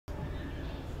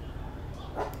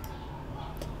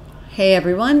Hey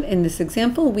everyone, in this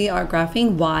example we are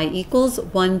graphing y equals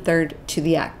 1/3 to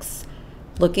the x.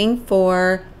 Looking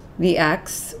for the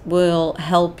x will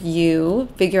help you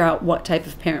figure out what type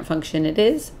of parent function it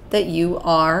is that you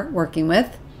are working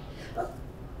with.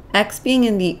 X being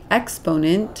in the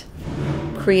exponent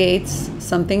creates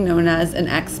something known as an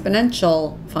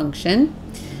exponential function.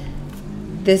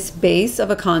 This base of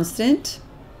a constant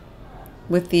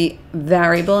with the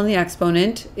variable in the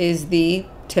exponent is the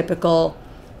typical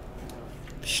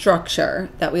structure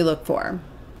that we look for.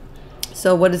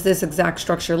 So what does this exact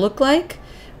structure look like?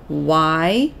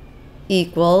 Y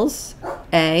equals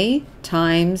a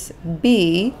times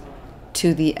b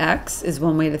to the x is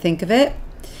one way to think of it.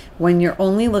 When you're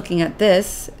only looking at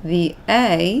this, the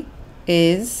a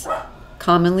is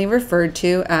commonly referred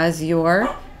to as your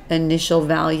initial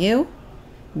value.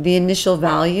 The initial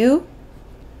value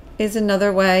is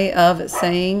another way of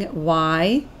saying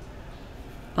y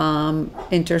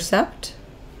intercept.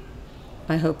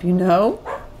 I hope you know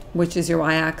which is your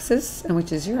y-axis and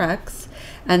which is your x.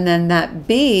 And then that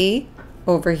b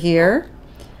over here,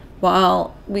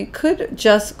 while we could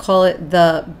just call it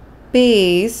the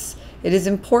base, it is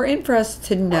important for us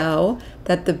to know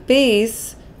that the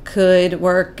base could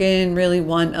work in really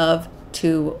one of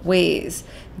two ways.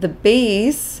 The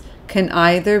base can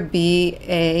either be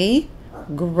a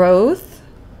growth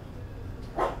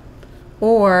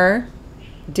or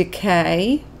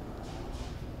decay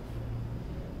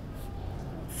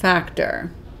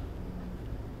factor.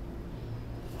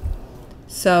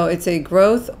 So it's a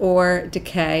growth or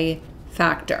decay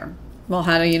factor. Well,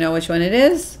 how do you know which one it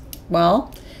is?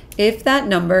 Well, if that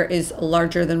number is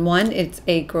larger than 1, it's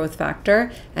a growth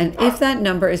factor. And if that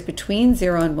number is between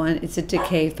 0 and 1, it's a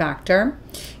decay factor.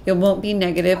 It won't be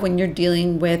negative when you're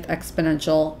dealing with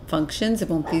exponential functions. It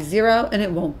won't be 0 and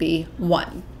it won't be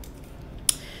 1.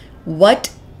 What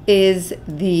is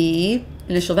the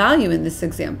initial value in this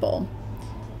example?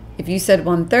 If you said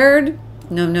 1/3,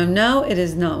 no, it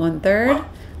is not 1/3.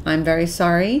 I'm very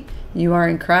sorry. You are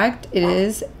incorrect. It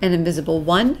is an invisible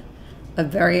 1, a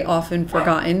very often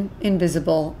forgotten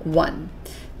invisible 1.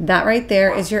 That right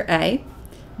there is your A.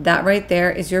 That right there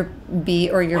is your B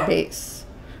or your base.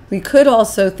 We could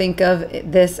also think of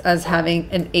this as having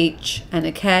an H and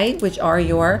a K, which are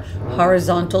your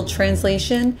horizontal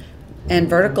translation and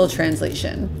vertical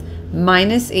translation.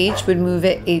 Minus h would move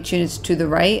it h units to the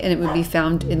right, and it would be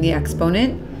found in the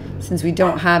exponent. Since we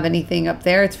don't have anything up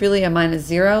there, it's really a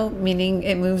 -0, meaning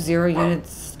it moves 0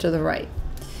 units to the right.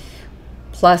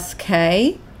 Plus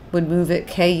k would move it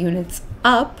k units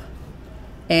up,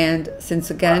 and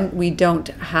since again we don't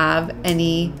have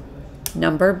any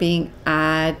number being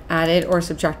added or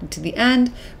subtracted to the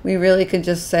end, we really could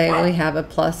just say we have a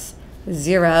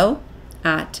 +0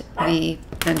 at the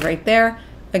end right there.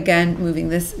 Again, moving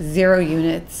this 0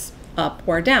 units up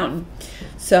or down.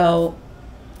 So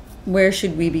where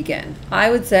should we begin?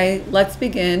 I would say let's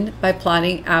begin by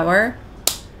plotting our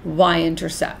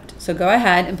y-intercept. So go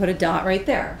ahead and put a dot right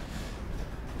there.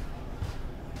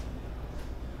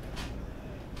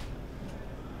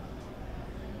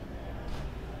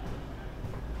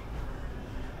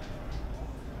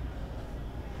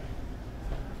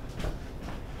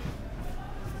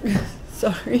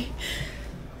 Sorry.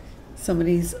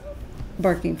 Somebody's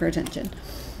barking for attention.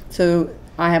 So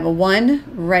I have a 1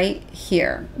 right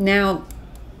here. Now,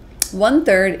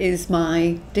 1/3 is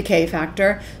my decay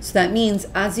factor. So that means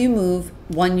as you move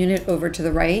 1 unit over to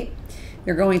the right,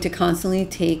 you're going to constantly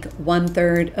take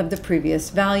 1/3 of the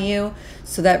previous value.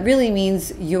 So that really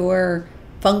means your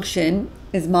function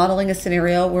is modeling a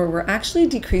scenario where we're actually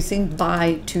decreasing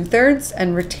by 2/3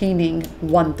 and retaining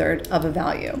 1/3 of a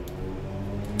value.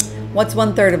 What's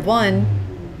 1/3 of 1?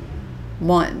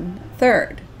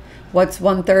 1/3. What's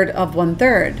 1/3 of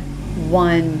 1/3?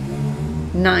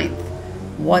 1/9.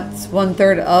 What's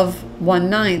 1/3 of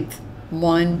 1/9?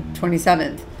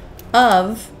 1/27th.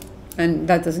 Of, and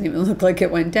that doesn't even look like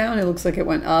it went down, it looks like it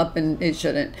went up, and it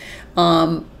shouldn't.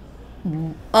 Of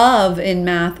in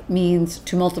math means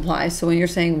to multiply. So when you're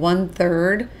saying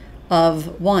 1/3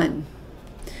 of 1,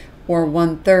 or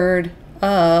 1/3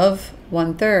 of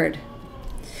 1/3,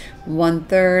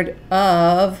 1/3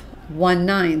 of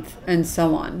 1/9, and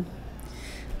so on.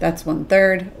 That's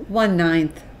 1/3,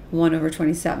 1/9,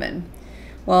 1/27.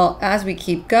 Well, as we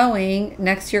keep going,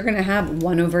 next you're going to have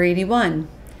 1/81,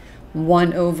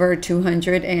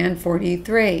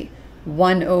 1/243,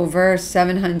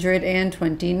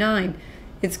 1/729.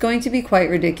 It's going to be quite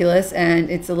ridiculous, and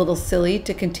it's a little silly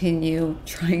to continue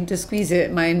trying to squeeze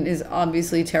it. Mine is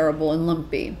obviously terrible and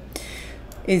lumpy.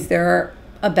 Is there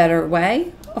a better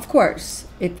way? Of course.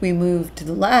 If we move to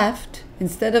the left,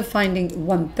 instead of finding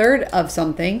 1/3 of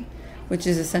something, which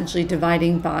is essentially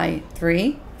dividing by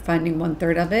 3, finding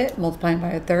 1/3 of it, multiplying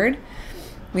by 1/3.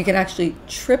 We could actually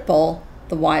triple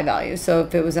the y value. So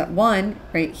if it was at 1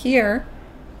 right here,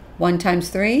 1 times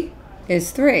 3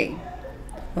 is 3.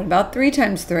 What about 3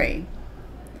 times 3?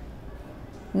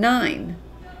 9.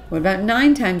 What about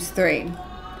 9 times 3?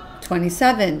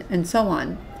 27, and so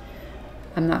on.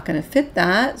 I'm not going to fit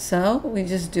that, so we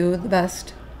just do the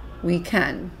best we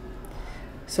can.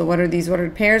 So what are these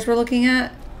ordered pairs we're looking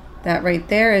at? That right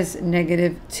there is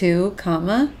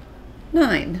 -2,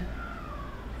 9.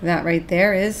 That right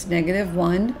there is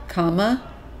 -1,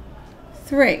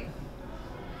 3.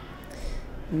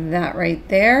 That right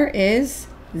there is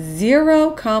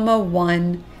 0,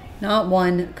 1, not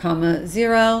 1,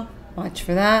 0. Watch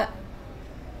for that.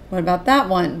 What about that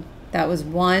one? That was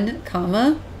 1,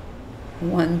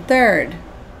 1/3.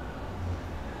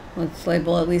 Let's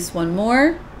label at least one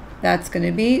more. That's going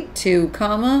to be 2,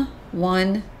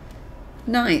 1/9.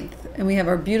 And we have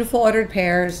our beautiful ordered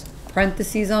pairs,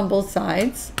 parentheses on both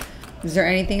sides. Is there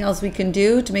anything else we can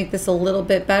do to make this a little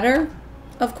bit better?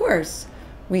 Of course.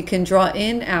 We can draw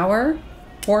in our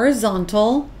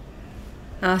horizontal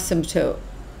asymptote.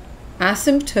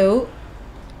 Asymptote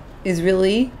is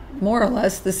really more or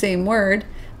less the same word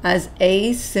as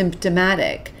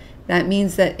asymptomatic. That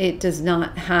means that it does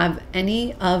not have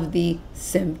any of the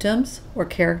symptoms or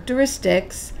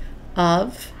characteristics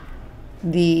of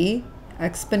the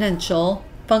exponential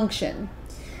function.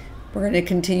 We're going to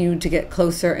continue to get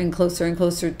closer and closer and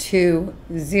closer to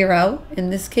 0 in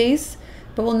this case,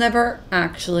 but we'll never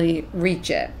actually reach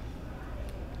it.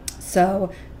 So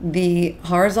the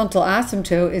horizontal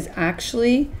asymptote is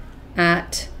actually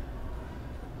at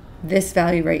this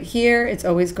value right here. It's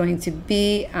always going to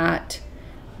be at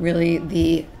really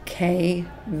the k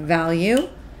value.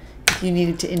 If you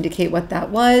needed to indicate what that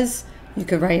was, you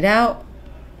could write out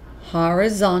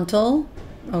horizontal,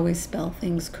 always spell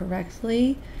things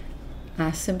correctly,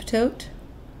 asymptote.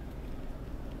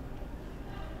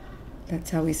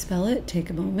 That's how we spell it. Take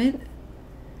a moment.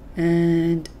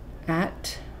 And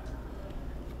at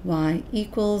y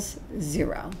equals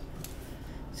 0.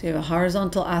 So you have a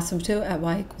horizontal asymptote at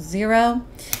y equals 0.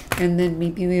 And then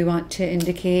maybe we want to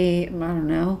indicate, I don't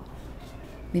know,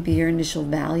 maybe your initial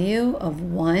value of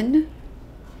 1,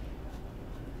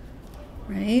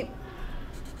 right?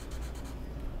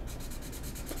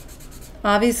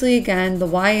 Obviously, again, the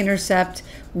y-intercept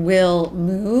will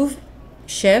move,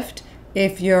 shift,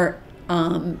 if your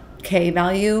k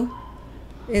value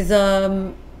is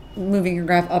moving your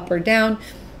graph up or down,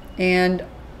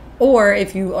 or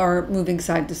if you are moving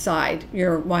side to side,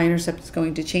 your y-intercept is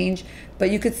going to change. But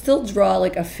you could still draw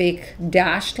like a fake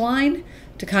dashed line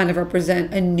to kind of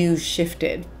represent a new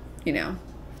shifted,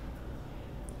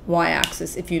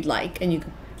 y-axis if you'd like, and you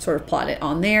could sort of plot it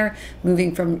on there,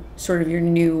 moving from sort of your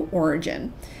new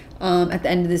origin. At the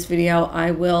end of this video,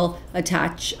 I will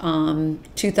attach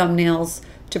 2 thumbnails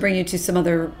to bring you to some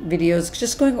other videos,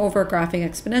 just going over graphing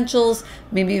exponentials,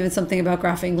 maybe even something about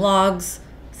graphing logs,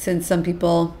 since some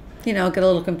people, get a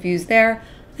little confused there.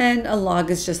 And a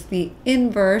log is just the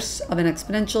inverse of an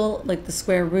exponential, like the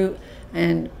square root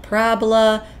and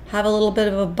parabola have a little bit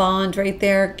of a bond right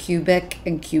there. Cubic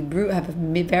and cube root have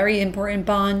a very important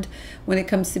bond when it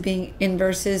comes to being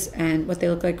inverses and what they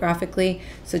look like graphically.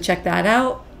 So check that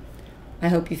out. I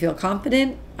hope you feel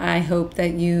confident. I hope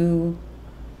that you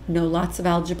know lots of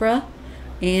algebra,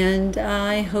 and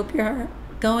I hope you're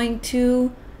going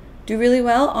to do really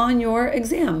well on your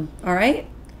exam. All right?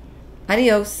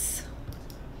 Adios.